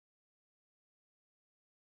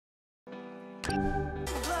A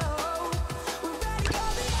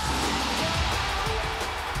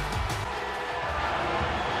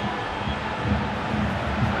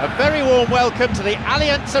very warm welcome to the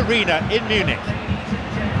Allianz Arena in Munich.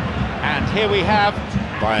 And here we have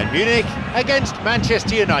Bayern Munich against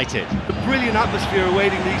Manchester United. A brilliant atmosphere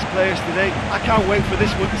awaiting these players today. I can't wait for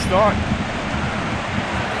this one to start.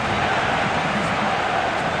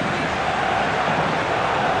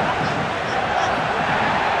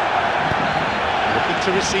 Looking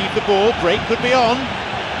to receive the ball, break could be on.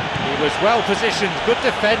 He was well positioned, good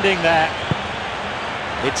defending there.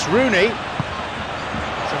 It's Rooney.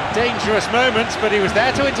 Some dangerous moments, but he was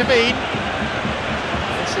there to intervene.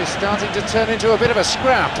 This is starting to turn into a bit of a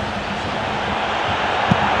scrap.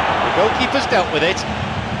 The goalkeeper's dealt with it.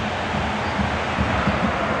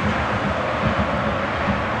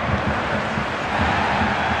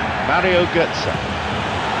 Mario Götze.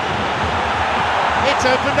 It's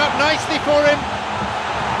opened up nicely for him.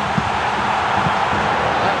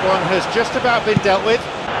 That one has just about been dealt with.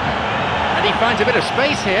 And he finds a bit of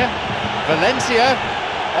space here. Valencia.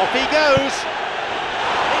 Off he goes.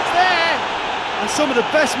 It's there! And some of the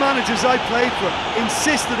best managers I played for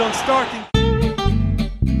insisted on starting